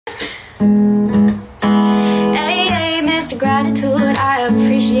Hey, hey, Mr. Gratitude, I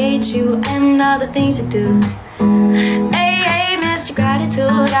appreciate you and all the things you do. Hey, hey, Mr. Gratitude,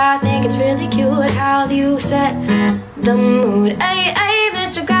 I think it's really cute how you set the mood. Hey, hey,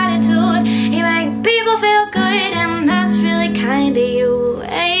 Mr. Gratitude, you make people feel good and that's really kind of you.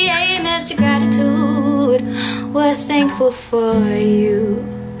 Hey, hey, Mr. Gratitude, we're thankful for you.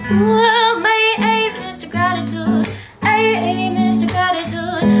 Well, hey, hey, Mr. Gratitude, hey, hey, Mr.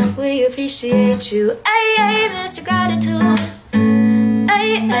 Gratitude, we appreciate you. Hey, hey, Mr. Gratitude,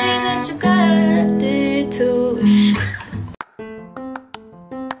 hey, hey, Mr. Gratitude.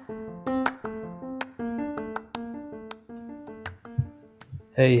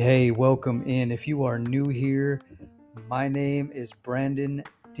 Hey, welcome in. If you are new here, my name is Brandon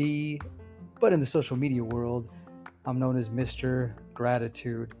D, but in the social media world, I'm known as Mr.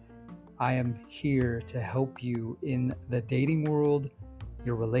 Gratitude. I am here to help you in the dating world,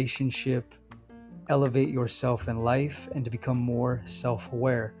 your relationship, elevate yourself in life, and to become more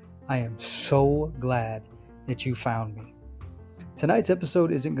self-aware. I am so glad that you found me. Tonight's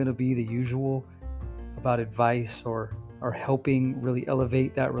episode isn't going to be the usual about advice or helping really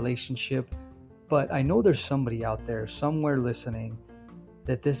elevate that relationship. But I know there's somebody out there somewhere listening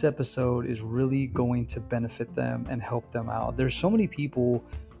that this episode is really going to benefit them and help them out. There's so many people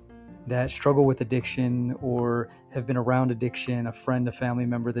that struggle with addiction or have been around addiction, a friend, a family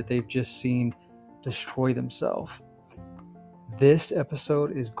member that they've just seen destroy themselves. This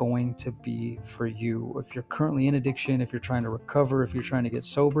episode is going to be for you. If you're currently in addiction, if you're trying to recover, if you're trying to get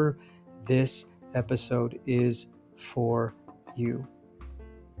sober, this episode is for you.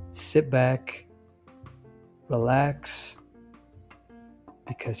 Sit back, relax,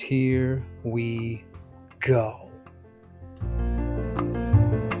 because here we go.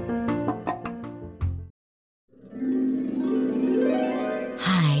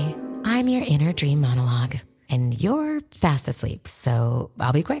 Hi, I'm your inner dream monologue, and you're fast asleep, so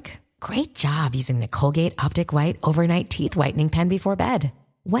I'll be quick. Great job using the Colgate Optic White Overnight Teeth Whitening Pen before bed.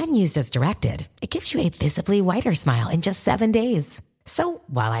 When used as directed, it gives you a visibly whiter smile in just 7 days. So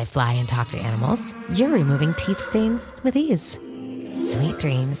while I fly and talk to animals, you're removing teeth stains with ease. Sweet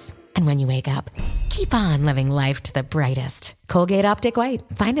dreams. And when you wake up, keep on living life to the brightest. Colgate Optic White.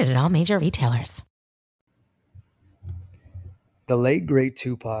 Find it at all major retailers. The late, great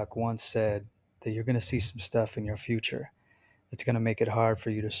Tupac once said that you're going to see some stuff in your future that's going to make it hard for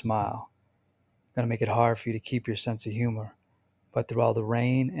you to smile, going to make it hard for you to keep your sense of humor. But through all the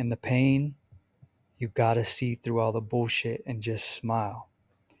rain and the pain, you got to see through all the bullshit and just smile.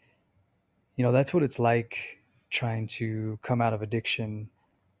 You know, that's what it's like trying to come out of addiction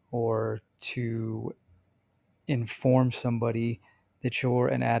or to inform somebody that you're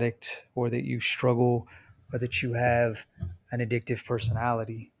an addict or that you struggle or that you have an addictive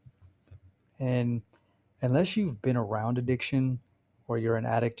personality. And unless you've been around addiction or you're an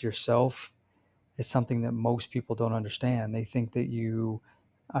addict yourself, it's something that most people don't understand. They think that you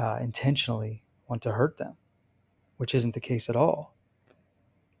intentionally want to hurt them, which isn't the case at all.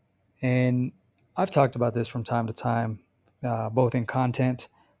 And I've talked about this from time to time, both in content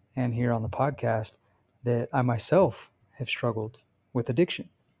and here on the podcast, that I myself have struggled with addiction.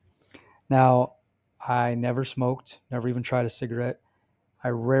 Now, I never smoked, never even tried a cigarette. I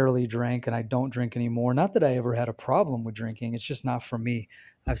rarely drank, and I don't drink anymore. Not that I ever had a problem with drinking. It's just not for me.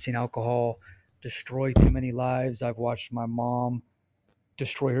 I've seen alcohol destroy too many lives. I've watched my mom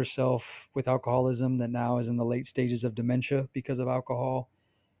destroy herself with alcoholism that now is in the late stages of dementia because of alcohol.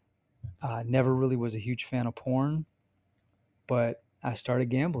 Never really was a huge fan of porn, but I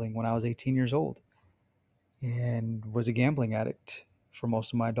started gambling when I was 18 years old and was a gambling addict for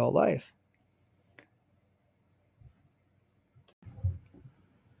most of my adult life.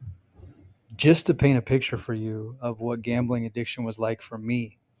 Just to paint a picture for you of what gambling addiction was like for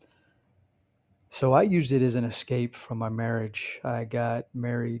me. So I used it as an escape from my marriage. I got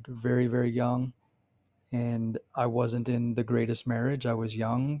married very, very young, and I wasn't in the greatest marriage. I was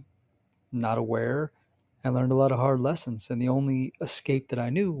young, not aware. I learned a lot of hard lessons, and the only escape that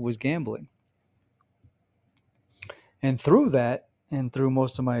I knew was gambling. And through that, and through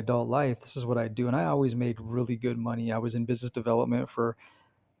most of my adult life, this is what I do. And I always made really good money. I was in business development for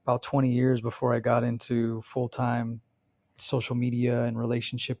about 20 years before I got into full-time social media and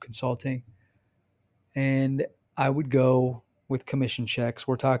relationship consulting. And I would go with commission checks.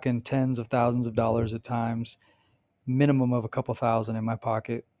 We're talking tens of thousands of dollars at times, minimum of a couple thousand in my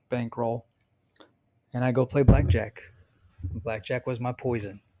pocket, bankroll. And I go play blackjack. Blackjack was my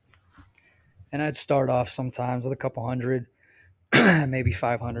poison. And I'd start off sometimes with a couple hundred, maybe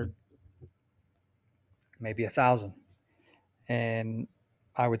 500, maybe 1,000. And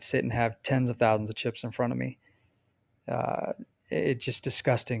I would sit and have tens of thousands of chips in front of me. It's just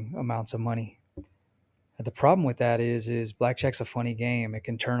disgusting amounts of money. And the problem with that is blackjack's a funny game. It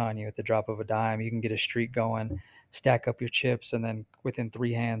can turn on you at the drop of a dime. You can get a streak going, stack up your chips, and then within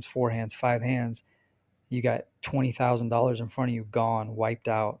 3 hands, 4 hands, 5 hands, you got $20,000 in front of you gone, wiped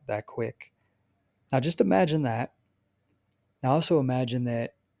out that quick. Now just imagine that. Now also imagine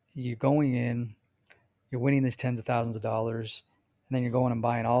that you're going in, you're winning this tens of thousands of dollars, and then you're going and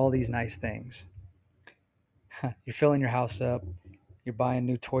buying all these nice things. You're filling your house up. You're buying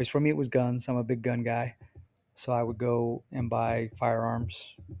new toys. For me, it was guns. I'm a big gun guy. So I would go and buy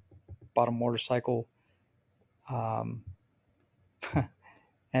firearms, bought a motorcycle. Um,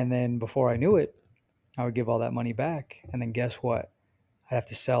 and then before I knew it, I would give all that money back. And then guess what? I'd have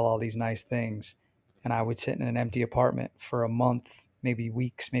to sell all these nice things. And I would sit in an empty apartment for a month, maybe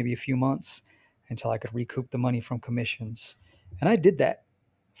weeks, maybe a few months until I could recoup the money from commissions. And I did that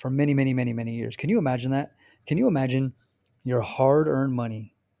for many, many, many, many years. Can you imagine that? Can you imagine your hard-earned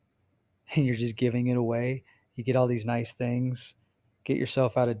money and you're just giving it away? You get all these nice things, get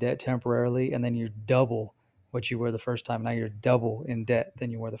yourself out of debt temporarily, and then you're double what you were the first time. Now you're double in debt than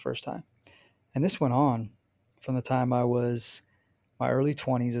you were the first time. And this went on from the time I was my early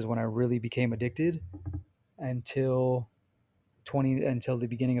 20s is when I really became addicted until the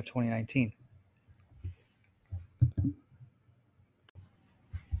beginning of 2019.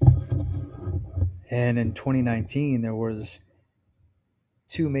 And in 2019 there was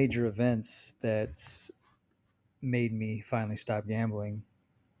 2 major events that made me finally stop gambling.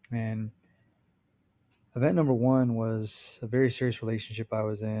 And event number 1 was a very serious relationship I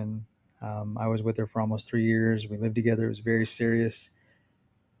was in. I was with her for almost 3 years. We lived together. It was very serious.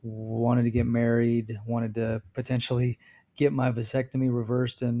 Wanted to get married, wanted to potentially get my vasectomy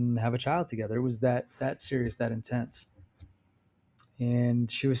reversed and have a child together. It was that serious, that intense. And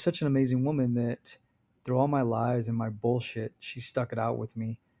she was such an amazing woman that through all my lies and my bullshit, she stuck it out with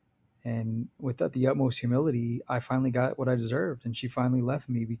me. And with the utmost humility, I finally got what I deserved. And she finally left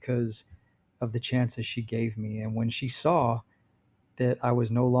me because of the chances she gave me. And when she saw that I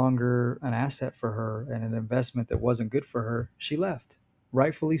was no longer an asset for her and an investment that wasn't good for her, she left.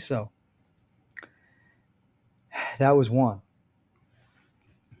 Rightfully so. That was one.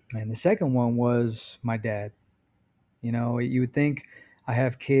 And the second one was my dad. You know, you would think I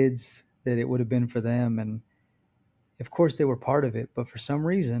have kids that it would have been for them. And of course they were part of it. But for some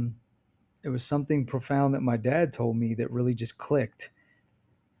reason, it was something profound that my dad told me that really just clicked.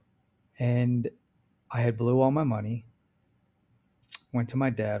 And I had blew all my money. Went to my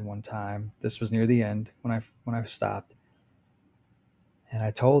dad one time. This was near the end when I stopped. And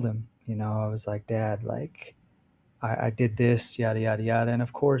I told him, you know, I was like, Dad, like I did this, yada, yada, yada. And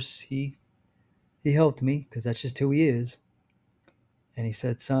of course he helped me because that's just who he is. And he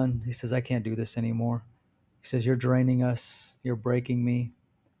said, son, he says, I can't do this anymore. He says, you're draining us. You're breaking me.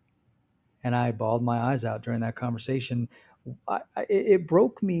 And I bawled my eyes out during that conversation. It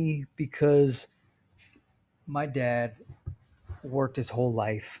broke me because my dad worked his whole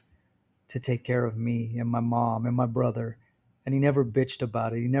life to take care of me and my mom and my brother. And he never bitched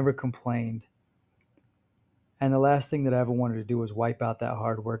about it. He never complained. And the last thing that I ever wanted to do was wipe out that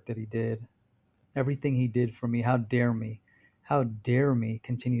hard work that he did. Everything he did for me, how dare me? How dare me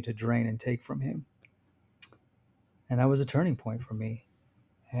continue to drain and take from him? And that was a turning point for me.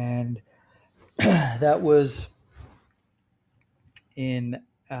 And that was in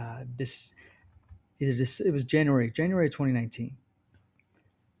it was January 2019.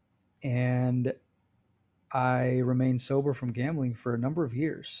 And I remained sober from gambling for a number of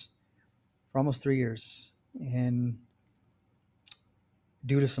years, for almost 3 years. And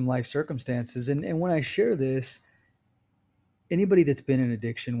due to some life circumstances. And when I share this, anybody that's been in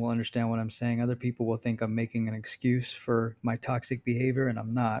addiction will understand what I'm saying. Other people will think I'm making an excuse for my toxic behavior, and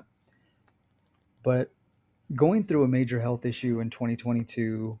I'm not. But going through a major health issue in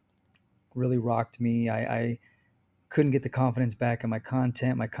 2022 really rocked me. I couldn't get the confidence back in my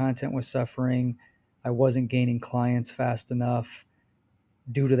content. My content was suffering. I wasn't gaining clients fast enough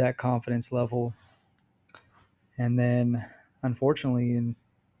due to that confidence level. And then, unfortunately, in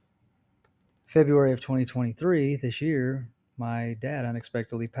February of 2023, this year, my dad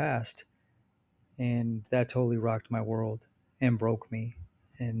unexpectedly passed. And that totally rocked my world and broke me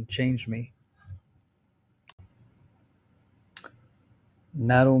and changed me.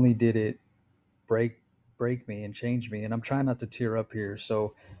 Not only did it break me and change me, and I'm trying not to tear up here,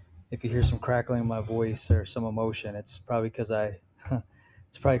 so if you hear some crackling in my voice or some emotion, it's probably because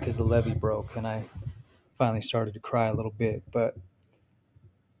the levee broke and I finally started to cry a little bit. But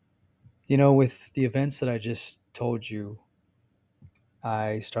you know, with the events that I just told you,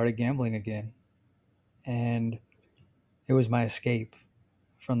 I started gambling again. And it was my escape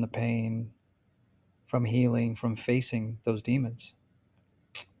from the pain, from healing, from facing those demons.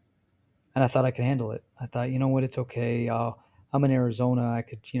 And I thought I could handle it. I thought, you know what, it's okay. I'm in Arizona. I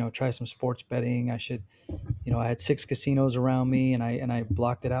could, try some sports betting. I should, I had 6 casinos around me, and I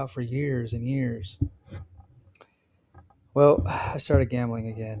blocked it out for years and years. Well, I started gambling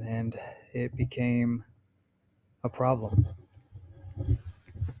again, and it became a problem. And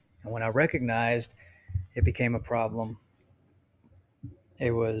when I recognized it became a problem,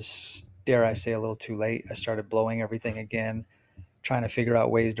 it was, dare I say, a little too late. I started blowing everything again, trying to figure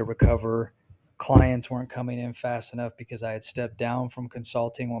out ways to recover. Clients weren't coming in fast enough because I had stepped down from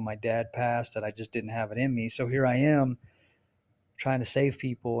consulting when my dad passed, and I just didn't have it in me. So here I am trying to save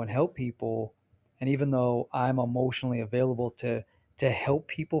people and help people. And even though I'm emotionally available to help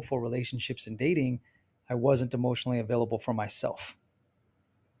people for relationships and dating, I wasn't emotionally available for myself.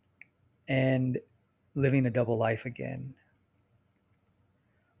 And living a double life again.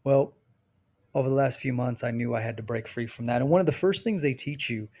 Well, over the last few months, I knew I had to break free from that. And one of the first things they teach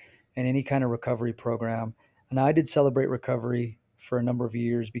you in any kind of recovery program, and I did Celebrate Recovery for a number of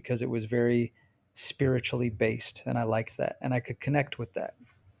years because it was very spiritually based, and I liked that, and I could connect with that.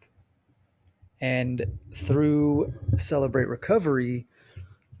 And through Celebrate Recovery,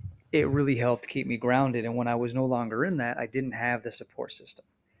 it really helped keep me grounded. And when I was no longer in that, I didn't have the support system.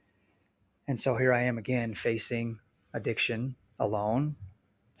 And so here I am again facing addiction alone,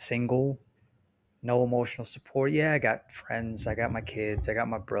 single, no emotional support. Yeah, I got friends, I got my kids, I got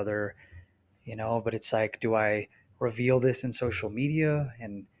my brother, but it's like, do I reveal this in social media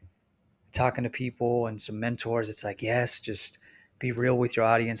and talking to people and some mentors? It's like, yes, just be real with your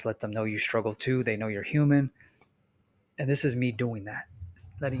audience, let them know you struggle too. They know you're human. And this is me doing that,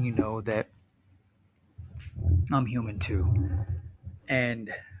 letting you know that I'm human too.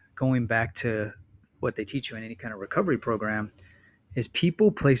 And going back to what they teach you in any kind of recovery program is people,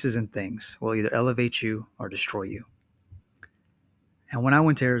 places, and things will either elevate you or destroy you. And when I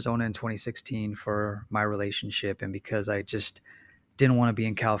went to Arizona in 2016 for my relationship, and because I just didn't want to be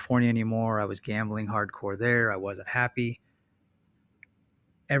in California anymore, I was gambling hardcore there, I wasn't happy.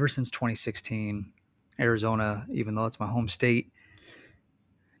 Ever since 2016, Arizona, even though it's my home state,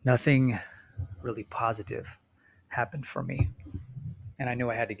 nothing really positive happened for me. And I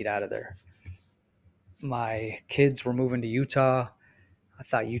knew I had to get out of there. My kids were moving to Utah. I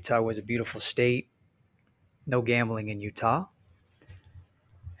thought Utah was a beautiful state. No gambling in Utah.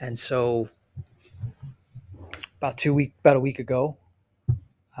 And so about a week ago,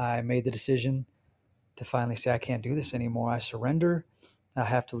 I made the decision to finally say, I can't do this anymore. I surrender. I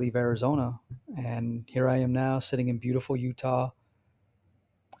have to leave Arizona. And here I am now sitting in beautiful Utah,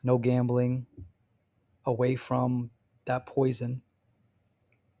 no gambling, away from that poison.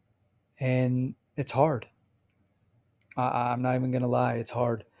 And it's hard. I'm not even going to lie. It's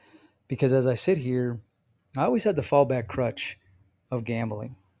hard because as I sit here, I always had the fallback crutch of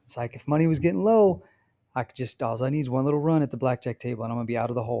gambling. It's like if money was getting low, I could just, all I need is one little run at the blackjack table and I'm going to be out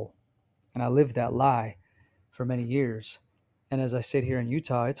of the hole. And I lived that lie for many years. And as I sit here in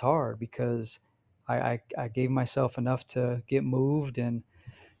Utah, it's hard because I gave myself enough to get moved and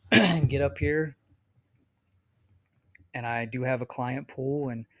get up here. And I do have a client pool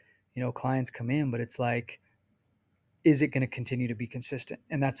and, clients come in, but it's like, is it going to continue to be consistent?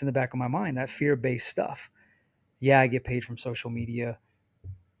 And that's in the back of my mind, that fear-based stuff. Yeah, I get paid from social media.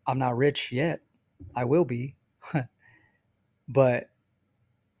 I'm not rich yet. I will be. But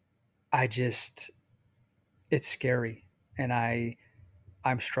it's scary. And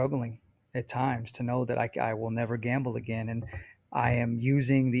I'm struggling at times to know that I will never gamble again. And I am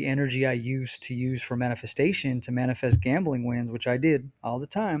using the energy I used to use for manifestation to manifest gambling wins, which I did all the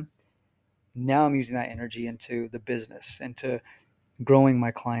time. Now I'm using that energy into the business, into growing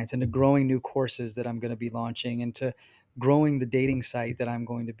my clients, into growing new courses that I'm going to be launching, into growing the dating site that I'm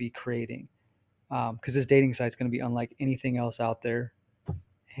going to be creating. Because this dating site is going to be unlike anything else out there.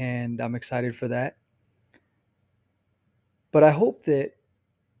 And I'm excited for that. But I hope that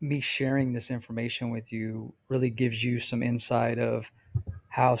me sharing this information with you really gives you some insight of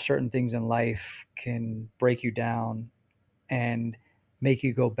how certain things in life can break you down and make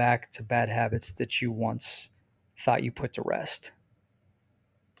you go back to bad habits that you once thought you put to rest.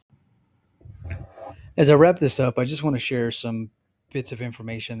 As I wrap this up, I just want to share some bits of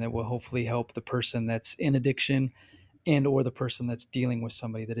information that will hopefully help the person that's in addiction and or the person that's dealing with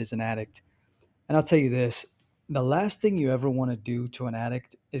somebody that is an addict. And I'll tell you this, the last thing you ever want to do to an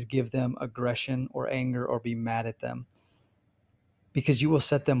addict is give them aggression or anger or be mad at them, because you will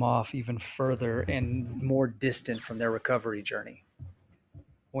set them off even further and more distant from their recovery journey.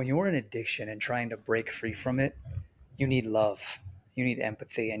 when you're in addiction and trying to break free from it, you need love, you need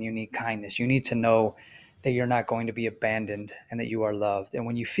empathy, and you need kindness. You need to know that you're not going to be abandoned and that you are loved. And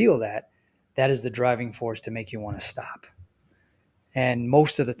when you feel that, that is the driving force to make you want to stop. And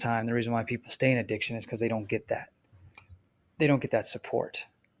most of the time, the reason why people stay in addiction is because they don't get that. They don't get that support.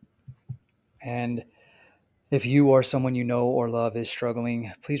 And if you or someone you know or love is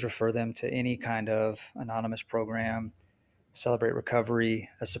struggling, please refer them to any kind of anonymous program, Celebrate Recovery,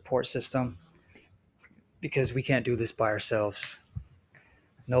 a support system, because we can't do this by ourselves.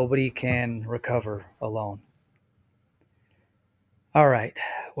 Nobody can recover alone. All right.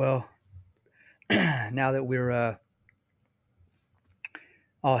 Well, now that we're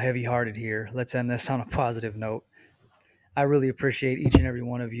all heavy-hearted here, let's end this on a positive note. I really appreciate each and every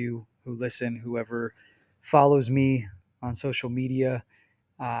one of you who listen, whoever follows me on social media.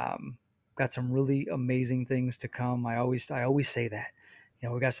 Got some really amazing things to come. I always say that,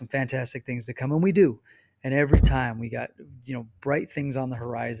 we got some fantastic things to come, and we do. And every time we got, bright things on the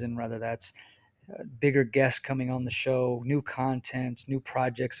horizon, whether that's bigger guests coming on the show, new content, new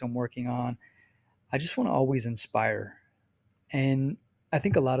projects I'm working on. I just want to always inspire. And I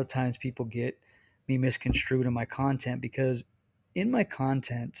think a lot of times people get me misconstrued in my content, because in my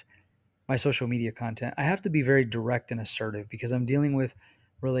content, my social media content, I have to be very direct and assertive, because I'm dealing with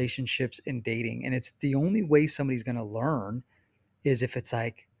relationships and dating. And it's the only way somebody's going to learn is if it's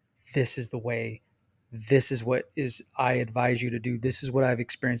like, this is the way, this is what is I advise you to do. This is what I've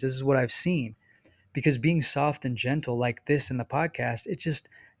experienced. This is what I've seen. Because being soft and gentle like this in the podcast,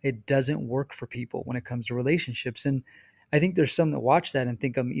 it doesn't work for people when it comes to relationships. And I think there's some that watch that and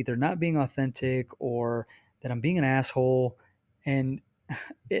think I'm either not being authentic or that I'm being an asshole. And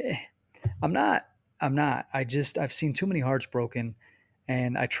I'm not. I've seen too many hearts broken,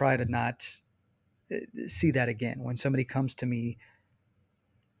 and I try to not see that again. When somebody comes to me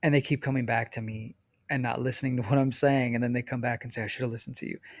and they keep coming back to me and not listening to what I'm saying, and then they come back and say, I should have listened to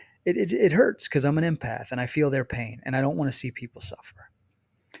you. It hurts, because I'm an empath and I feel their pain, and I don't want to see people suffer.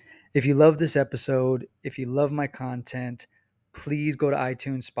 If you love this episode, if you love my content, please go to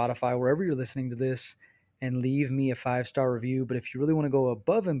iTunes, Spotify, wherever you're listening to this, and leave me a 5-star review. But if you really want to go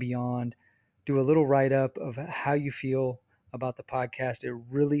above and beyond, do a little write-up of how you feel about the podcast. It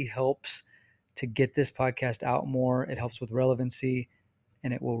really helps to get this podcast out more. It helps with relevancy,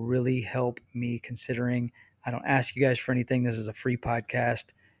 and it will really help me, considering I don't ask you guys for anything. This is a free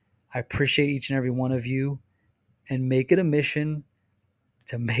podcast. I appreciate each and every one of you, and make it a mission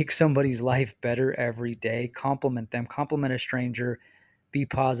to make somebody's life better every day. Compliment them, compliment a stranger, be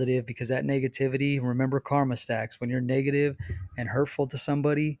positive, because that negativity, remember karma stacks. When you're negative and hurtful to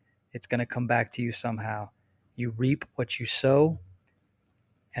somebody, it's going to come back to you somehow. You reap what you sow,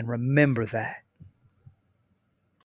 and remember that.